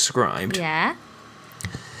just described. Yeah.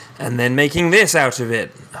 And then making this out of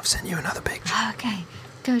it. I've sent you another picture. Okay.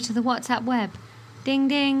 Go to the WhatsApp web. Ding,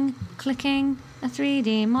 ding. Clicking. A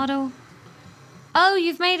 3D model. Oh,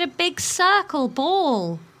 you've made a big circle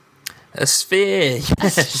ball. A sphere,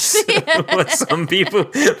 yes. A sphere. What some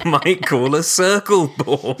people might call a circle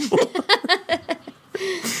ball.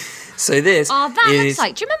 So this looks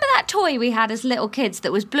like... Do you remember that toy we had as little kids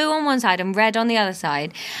that was blue on one side and red on the other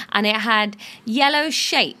side? And it had yellow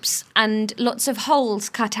shapes and lots of holes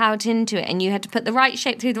cut out into it, and you had to put the right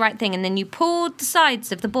shape through the right thing, and then you pulled the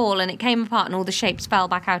sides of the ball and it came apart and all the shapes fell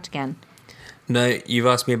back out again. No, you've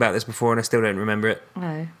asked me about this before and I still don't remember it.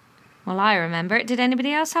 Oh. Well, I remember it. Did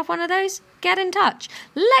anybody else have one of those? Get in touch.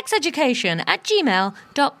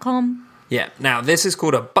 lexeducation@gmail.com. Yeah. Now, this is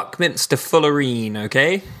called a Buckminster fullerene,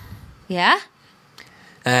 okay? Yeah?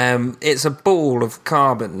 It's a ball of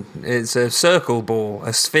carbon. It's a circle ball,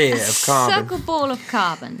 a sphere of carbon. Circle ball of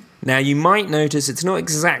carbon. Now, you might notice it's not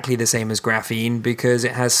exactly the same as graphene because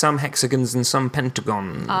it has some hexagons and some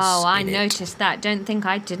pentagons. Oh, I noticed that. Don't think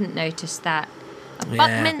I didn't notice that. A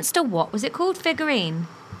Buckminster, what was it called? Figurine?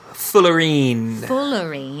 Fullerene.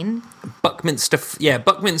 Fullerene?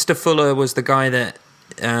 Buckminster Fuller was the guy that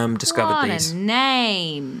discovered these. What a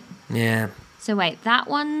name. Yeah. So wait, that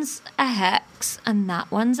one's a hex and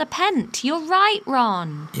that one's a pent. You're right,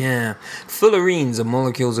 Ron. Yeah. Fullerenes are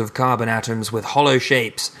molecules of carbon atoms with hollow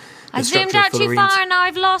shapes. I zoomed out too far and now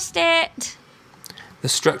I've lost it. The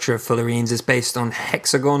structure of fullerenes is based on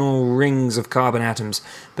hexagonal rings of carbon atoms,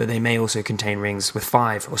 but they may also contain rings with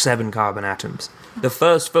 5 or 7 carbon atoms. The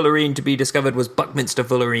first fullerene to be discovered was Buckminster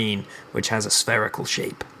fullerene, which has a spherical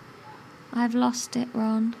shape. I've lost it,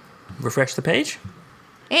 Ron. Refresh the page.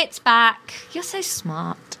 It's back. You're so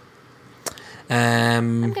smart.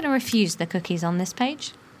 I'm going to refuse the cookies on this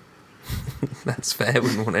page. That's fair. I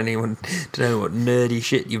wouldn't want anyone to know what nerdy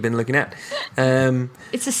shit you've been looking at.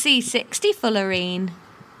 It's a C60 fullerene.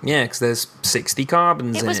 Yeah, because there's 60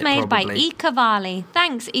 carbons in it. It was made by E. Cavalli.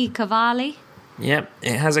 Thanks, E. Cavalli. Yep,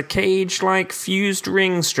 it has a cage-like fused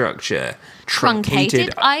ring structure.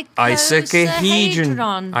 Truncated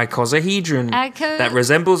icosahedron. That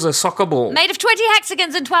resembles a soccer ball. Made of 20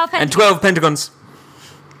 hexagons and 12 pentagons. And 12 pentagons.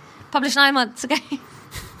 Published 9 months ago.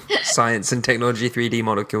 Science and Technology 3D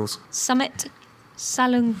Molecules. Summit,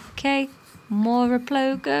 Salunke,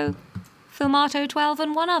 Moraplogo, Filmato 12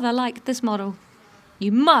 and one other like this model.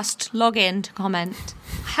 You must log in to comment.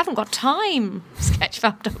 I haven't got time.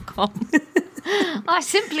 Sketchfab.com. I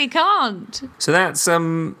simply can't. So that's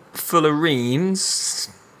fullerenes.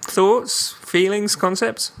 Thoughts, feelings,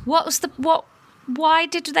 concepts? Why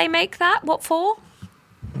did they make that? What for?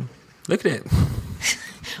 Look at it.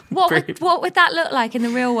 What would that look like in the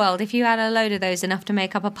real world if you had a load of those enough to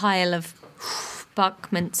make up a pile of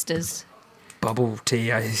Buckminsters? Bubble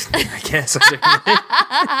tea, I guess.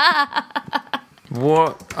 I don't know.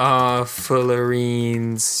 What are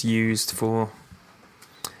fullerenes used for?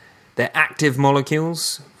 They're active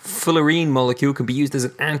molecules. Fullerene molecule can be used as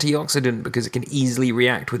an antioxidant because it can easily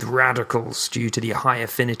react with radicals due to the high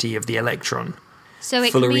affinity of the electron. So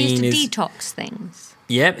it can be used to detox things?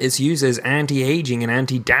 Yep, it's used as anti-aging and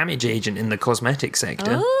anti-damage agent in the cosmetic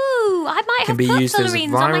sector. Oh, I might have put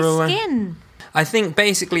fullerenes on my skin. I think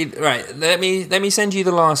basically, right, let me send you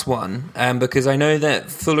the last one, because I know that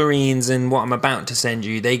fullerenes and what I'm about to send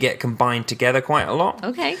you, they get combined together quite a lot.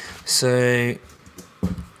 Okay. So,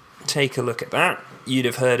 take a look at that. You'd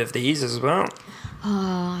have heard of these as well.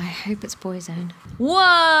 Oh, I hope it's Boyzone.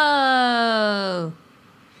 Whoa!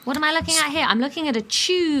 What am I looking at here? I'm looking at a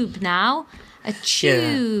tube now. A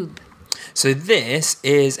tube. Yeah. So this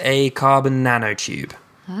is a carbon nanotube.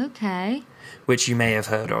 Okay. Which you may have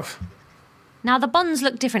heard of. Now, the bonds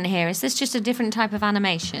look different here. Is this just a different type of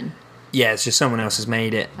animation? Yeah, it's just someone else has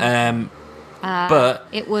made it. But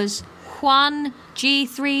it was Juan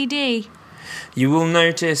G3D. You will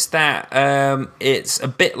notice that it's a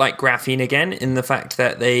bit like graphene again in the fact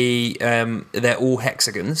that they're all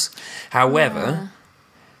hexagons. However,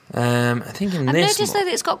 I think I've noticed that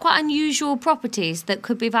it's got quite unusual properties that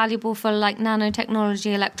could be valuable for like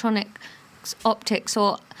nanotechnology, electronics, optics,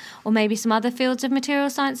 or maybe some other fields of material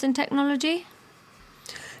science and technology.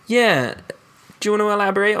 Yeah. Do you want to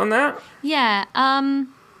elaborate on that? Yeah.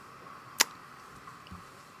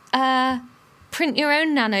 Print your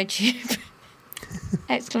own nanotube.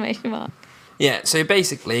 Exclamation mark. Yeah, so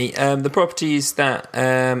basically, the properties that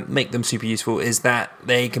make them super useful is that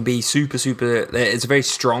they can be super. It's a very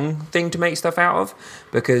strong thing to make stuff out of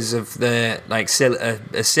because of the a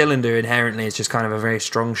cylinder inherently is just kind of a very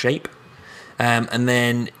strong shape, and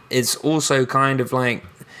then it's also kind of like,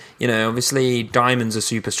 you know, obviously diamonds are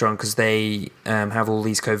super strong because they have all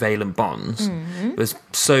these covalent bonds. Mm-hmm. But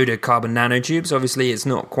so do carbon nanotubes. Obviously, it's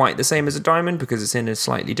not quite the same as a diamond because it's in a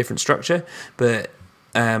slightly different structure, but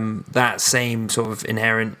that same sort of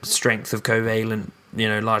inherent strength of covalent, you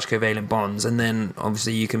know, large covalent bonds, and then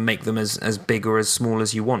obviously you can make them as big or as small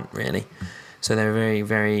as you want, really. So they're a very,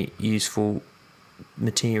 very useful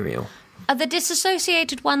material. Are the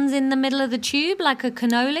disassociated ones in the middle of the tube like a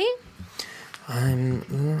cannoli?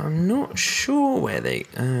 I'm not sure where they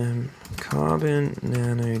carbon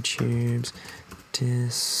nanotubes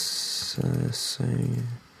dissociated.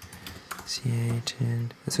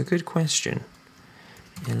 That's a good question.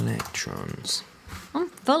 Electrons. I'm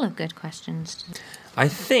full of good questions. I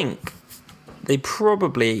think they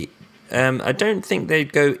probably I don't think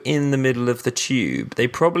they'd go in the middle of the tube. They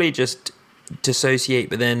probably just dissociate,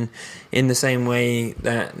 but then in the same way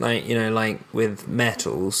that, like, you know, like with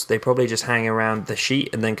metals, they probably just hang around the sheet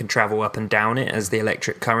and then can travel up and down it as the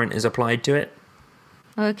electric current is applied to it.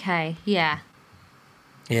 Okay, yeah.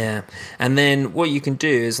 Yeah, and then what you can do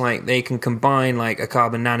is, like, they can combine, like, a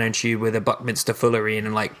carbon nanotube with a Buckminster fullerene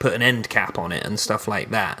and, like, put an end cap on it and stuff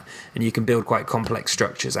like that, and you can build quite complex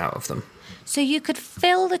structures out of them. So you could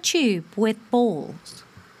fill the tube with balls?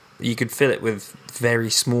 You could fill it with very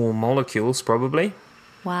small molecules, probably.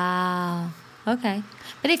 Wow. Okay.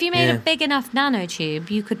 But if you made a big enough nanotube,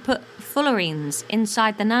 you could put fullerenes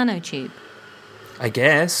inside the nanotube. I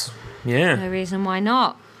guess. Yeah. No reason why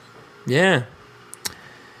not. Yeah.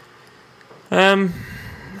 And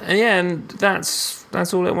that's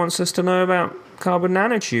all it wants us to know about carbon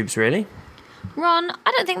nanotubes, really. Ron,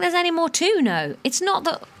 I don't think there's any more to know. It's not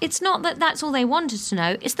that that's all they want us to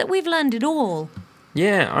know. It's that we've learned it all.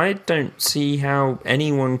 Yeah, I don't see how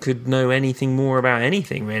anyone could know anything more about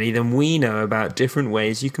anything, really, than we know about different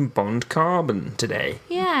ways you can bond carbon today.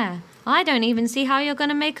 Yeah, I don't even see how you're going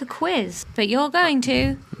to make a quiz, but you're going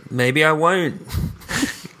to. Maybe I won't.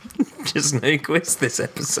 Just no quiz this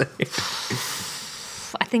episode.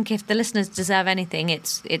 I think if the listeners deserve anything,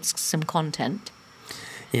 it's some content.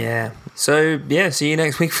 Yeah. So, yeah, see you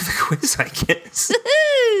next week for the quiz, I guess.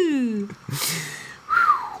 Woohoo!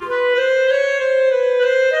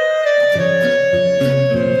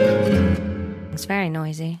 It's very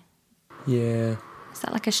noisy. Yeah. Is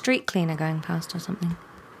that like a street cleaner going past or something?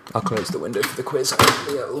 I'll close the window for the quiz. I'll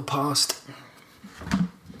be a little past.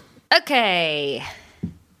 Okay.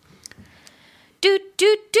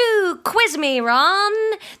 Quiz me, Ron.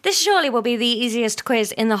 This surely will be the easiest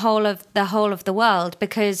quiz in the whole of the world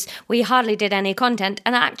because we hardly did any content,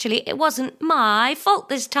 and actually it wasn't my fault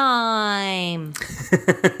this time.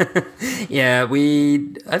 Yeah,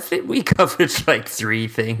 I think we covered like 3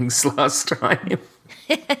 things last time.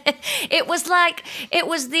 It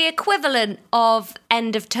was the equivalent of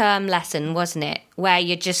end of term lesson, wasn't it? Where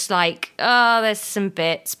you're just like, oh, there's some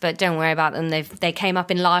bits, but don't worry about them. They came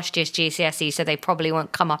up in last year's GCSE, so they probably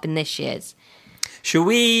won't come up in this year's. Should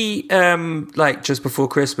we, just before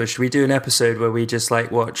Christmas, should we do an episode where we just,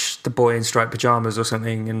 watch The Boy in Striped Pyjamas or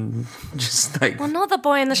something and just, Well, not The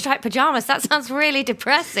Boy in the Striped Pyjamas. That sounds really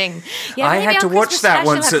depressing. Yeah, I had to watch that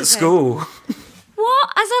once at school. What?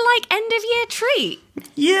 As a, end-of-year treat?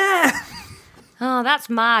 Yeah. Oh, that's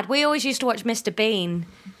mad. We always used to watch Mr. Bean.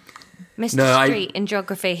 Mr. Street in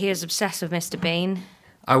geography. He was obsessed with Mr. Bean.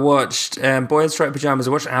 I watched Boy in Striped Pyjamas.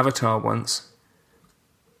 I watched Avatar once.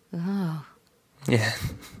 Oh. Yeah.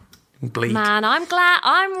 Bleak. Man, I'm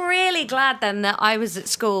really glad then that I was at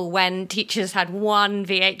school when teachers had one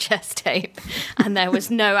VHS tape and there was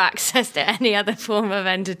no access to any other form of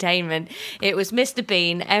entertainment. It was Mr.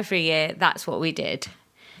 Bean every year. That's what we did.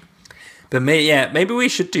 But maybe we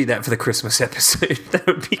should do that for the Christmas episode. That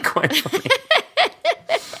would be quite funny.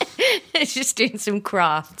 It's just doing some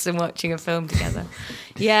crafts and watching a film together.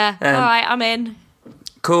 Yeah, all right, I'm in.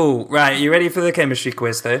 Cool. Right, you ready for the chemistry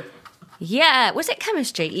quiz, though? Yeah, was it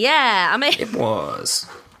chemistry? Yeah, I'm in. It was.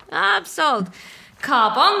 I'm sold.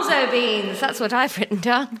 Carbonzo beans, that's what I've written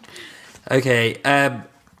down. Okay,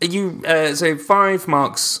 so 5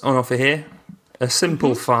 marks on offer here. A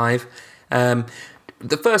simple 5.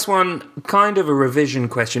 The first one, kind of a revision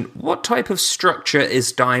question. What type of structure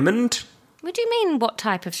is diamond? What do you mean, what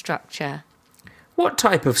type of structure? What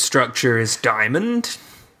type of structure is diamond?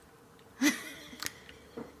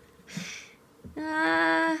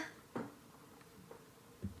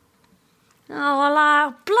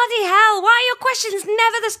 Bloody hell, why are your questions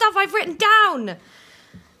never the stuff I've written down?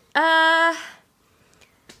 A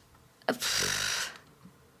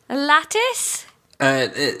lattice?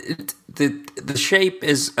 The shape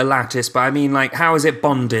is a lattice, but I mean, how is it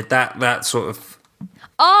bonded? That sort of...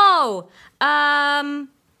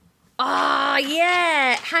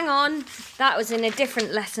 Yeah, hang on. That was in a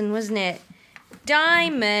different lesson, wasn't it?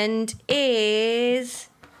 Diamond is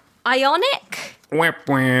ionic? No,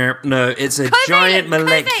 it's a giant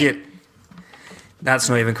molecular... That's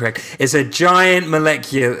not even correct. It's a giant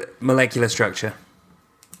molecular structure.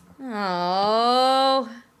 Oh...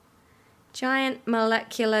 Giant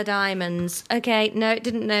molecular diamonds. Okay, no,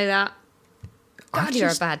 didn't know that. God, you're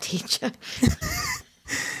a bad teacher.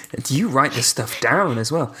 Do you write this stuff down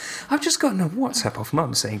as well? I've just gotten a WhatsApp off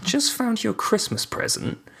Mum saying, just found your Christmas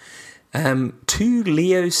present. 2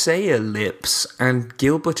 Leo Sayer lips and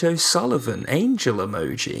Gilbert O'Sullivan angel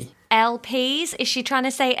emoji. LPs? Is she trying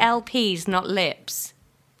to say LPs, not lips?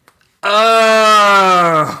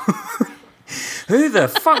 Oh! Who the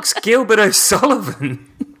fuck's Gilbert O'Sullivan?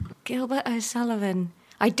 Gilbert O'Sullivan.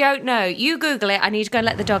 I don't know. You Google it. I need to go and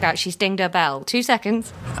let the dog out. She's dinged her bell. 2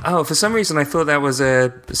 seconds. Oh, for some reason I thought that was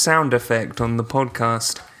a sound effect on the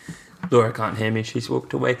podcast. Laura can't hear me. She's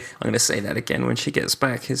walked away. I'm going to say that again when she gets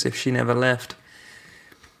back, as if she never left.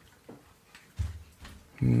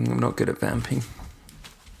 I'm not good at vamping.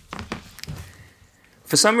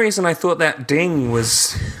 For some reason I thought that ding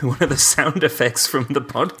was one of the sound effects from the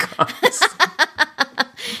podcast.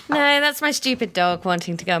 No, that's my stupid dog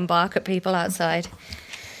wanting to go and bark at people outside.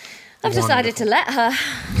 I've decided to let her.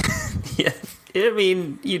 Yeah, I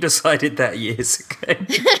mean, you decided that years ago.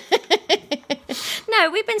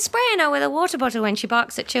 No, we've been spraying her with a water bottle when she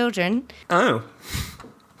barks at children. Oh.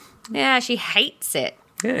 Yeah, she hates it.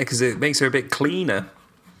 Yeah, because it makes her a bit cleaner.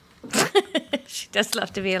 She does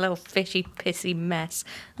love to be a little fishy, pissy mess.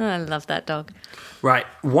 Oh, I love that dog. Right,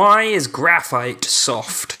 why is graphite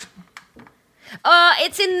soft?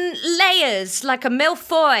 It's in layers, like a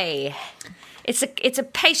milfoil. It's a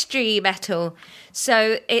pastry metal,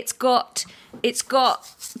 so it's got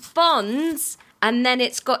bonds, and then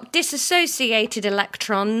it's got disassociated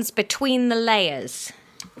electrons between the layers.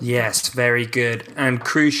 Yes, very good, and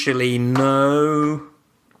crucially, no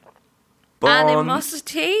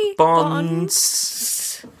animosity.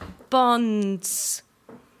 Bonds.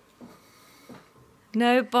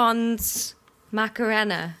 No bonds.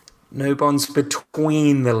 Macarena. No bonds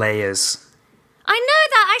between the layers. I know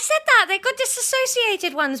that. I said that. They've got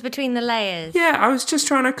disassociated ones between the layers. Yeah, I was just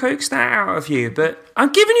trying to coax that out of you, but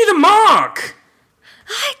I'm giving you the mark.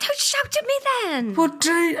 Don't shout at me then. Well,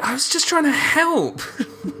 I was just trying to help.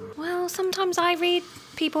 Well, sometimes I read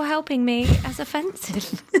people helping me as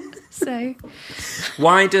offensive. So.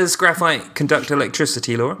 Why does graphite conduct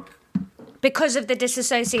electricity, Laura? Because of the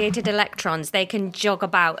disassociated electrons, they can jog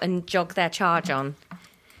about and jog their charge on.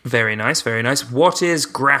 Very nice, very nice. What is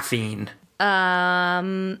graphene?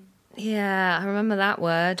 Yeah, I remember that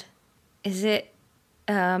word. Is it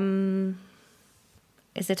a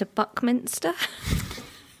Buckminster?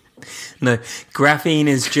 No, graphene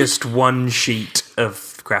is just one sheet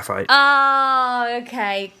of graphite. Oh,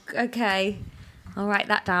 okay. I'll write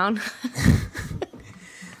that down.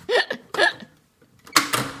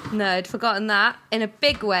 No, I'd forgotten that in a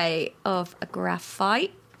big way of a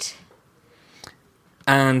graphite.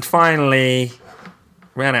 And finally,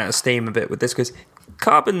 ran out of steam a bit with this because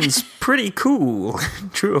carbon's pretty cool.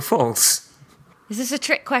 True or false? Is this a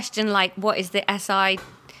trick question like what is the SI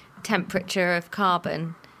temperature of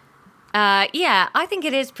carbon? Yeah, I think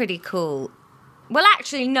it is pretty cool. Well,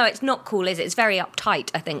 actually, no, it's not cool, is it? It's very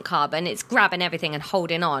uptight, I think, carbon. It's grabbing everything and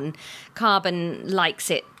holding on. Carbon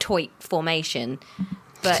likes it toit formation.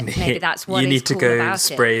 But maybe that's what is cool about it. You need to go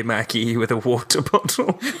spray Mackie with a water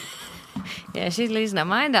bottle. Yeah, she's losing her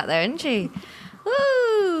mind out there, isn't she?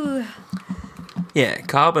 Woo! Yeah,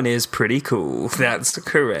 carbon is pretty cool. That's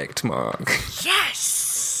correct, Mark.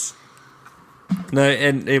 Yes! No,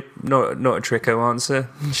 and not a tricko answer.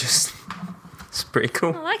 Just, it's pretty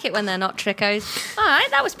cool. I like it when they're not trickos. All right,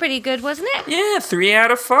 that was pretty good, wasn't it? Yeah, 3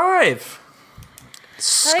 out of 5.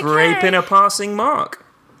 Scraping a passing mark.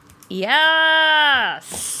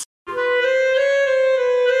 Yes!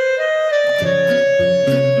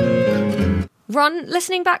 Ron,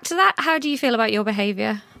 listening back to that, how do you feel about your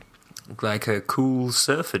behaviour? Like a cool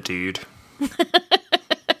surfer dude.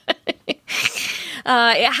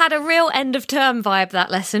 It had a real end of term vibe, that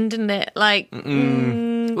lesson, didn't it? Like,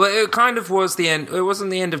 Well, it kind of was the end. It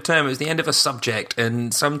wasn't the end of term. It was the end of a subject.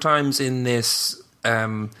 And sometimes in this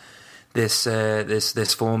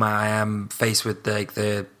this format, I am faced with like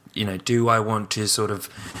do I want to sort of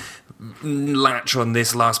latch on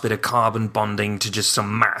this last bit of carbon bonding to just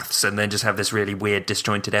some maths and then just have this really weird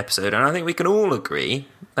disjointed episode? And I think we can all agree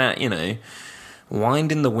that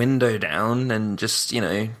winding the window down and just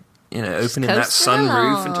opening that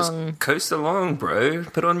sunroof and just coast along, bro.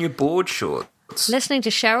 Put on your board shorts. Listening to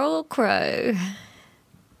Sheryl Crow.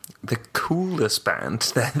 The coolest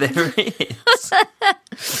band there is.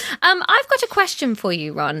 I've got a question for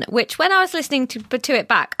you, Ron, which when I was listening to it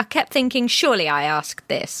back, I kept thinking, surely I asked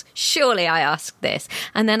this.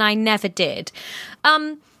 And then I never did.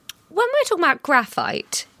 When we're talking about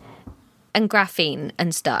graphite and graphene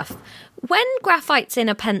and stuff, when graphite's in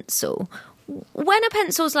a pencil, when a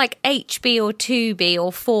pencil's like HB or 2B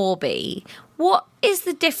or 4B, what is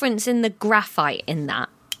the difference in the graphite in that?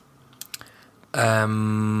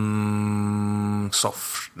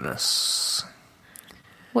 Softness.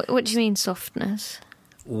 What do you mean softness?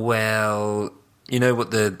 Well, you know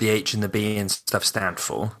what the H and the B and stuff stand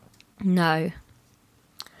for? No.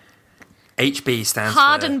 HB stands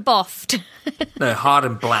hard for... and boffed. No, hard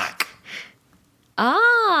and black.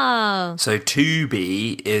 Ah. So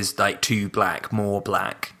 2B is like 2 black, more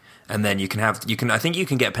black. And then I think you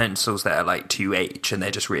can get pencils that are like 2H and they're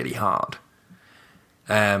just really hard.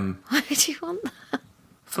 Why would you want that?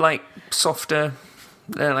 For like softer,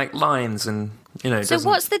 they're like lines and, So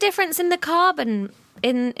what's the difference in the carbon,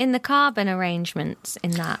 in the carbon arrangements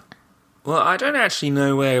in that? Well, I don't actually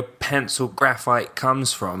know where pencil graphite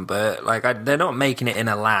comes from, but they're not making it in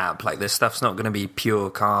a lab. Like, this stuff's not going to be pure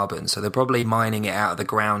carbon, so they're probably mining it out of the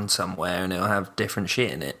ground somewhere, and it'll have different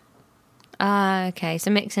shit in it. Ah, okay, so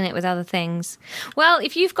mixing it with other things. Well,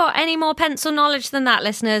 if you've got any more pencil knowledge than that,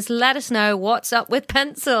 listeners, let us know what's up with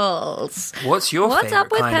pencils. What's your favourite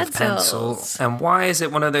kind of pencil? And why is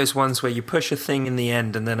it one of those ones where you push a thing in the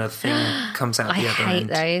end and then a thing comes out the other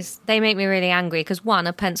end? I hate those. They make me really angry because, one,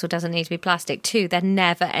 a pencil doesn't need to be plastic. Two, they're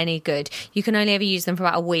never any good. You can only ever use them for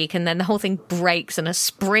about a week and then the whole thing breaks and a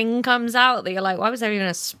spring comes out that you're like, why was there even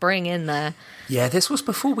a spring in there? Yeah, this was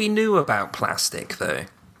before we knew about plastic, though.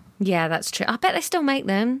 Yeah, that's true. I bet they still make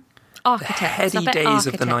them. Architects. The heady days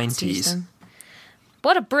of the 90s.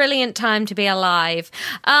 What a brilliant time to be alive.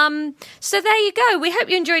 So there you go. We hope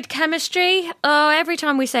you enjoyed chemistry. Oh, every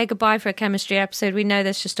time we say goodbye for a chemistry episode, we know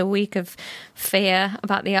there's just a week of fear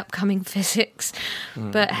about the upcoming physics.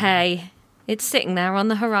 But hey, it's sitting there on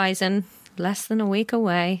the horizon, less than a week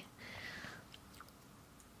away.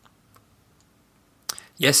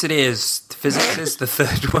 Yes, it is. Physics is the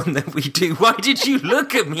third one that we do. Why did you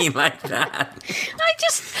look at me like that?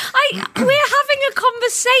 We're having a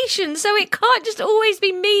conversation, so it can't just always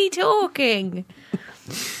be me talking.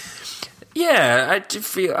 Yeah,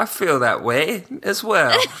 I feel that way as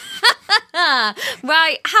well.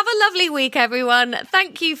 Right, have a lovely week, everyone.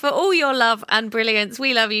 Thank you for all your love and brilliance.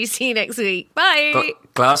 We love you. See you next week. Bye.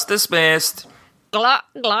 Class dismissed.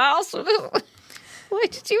 Glass. Why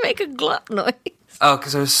did you make a glut noise? Oh,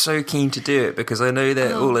 because I was so keen to do it, because I know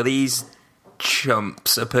that all of these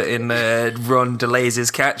chumps are putting Ron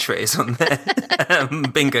DeLaze's catchphrase on their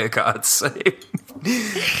bingo cards, so...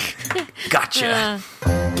 Gotcha.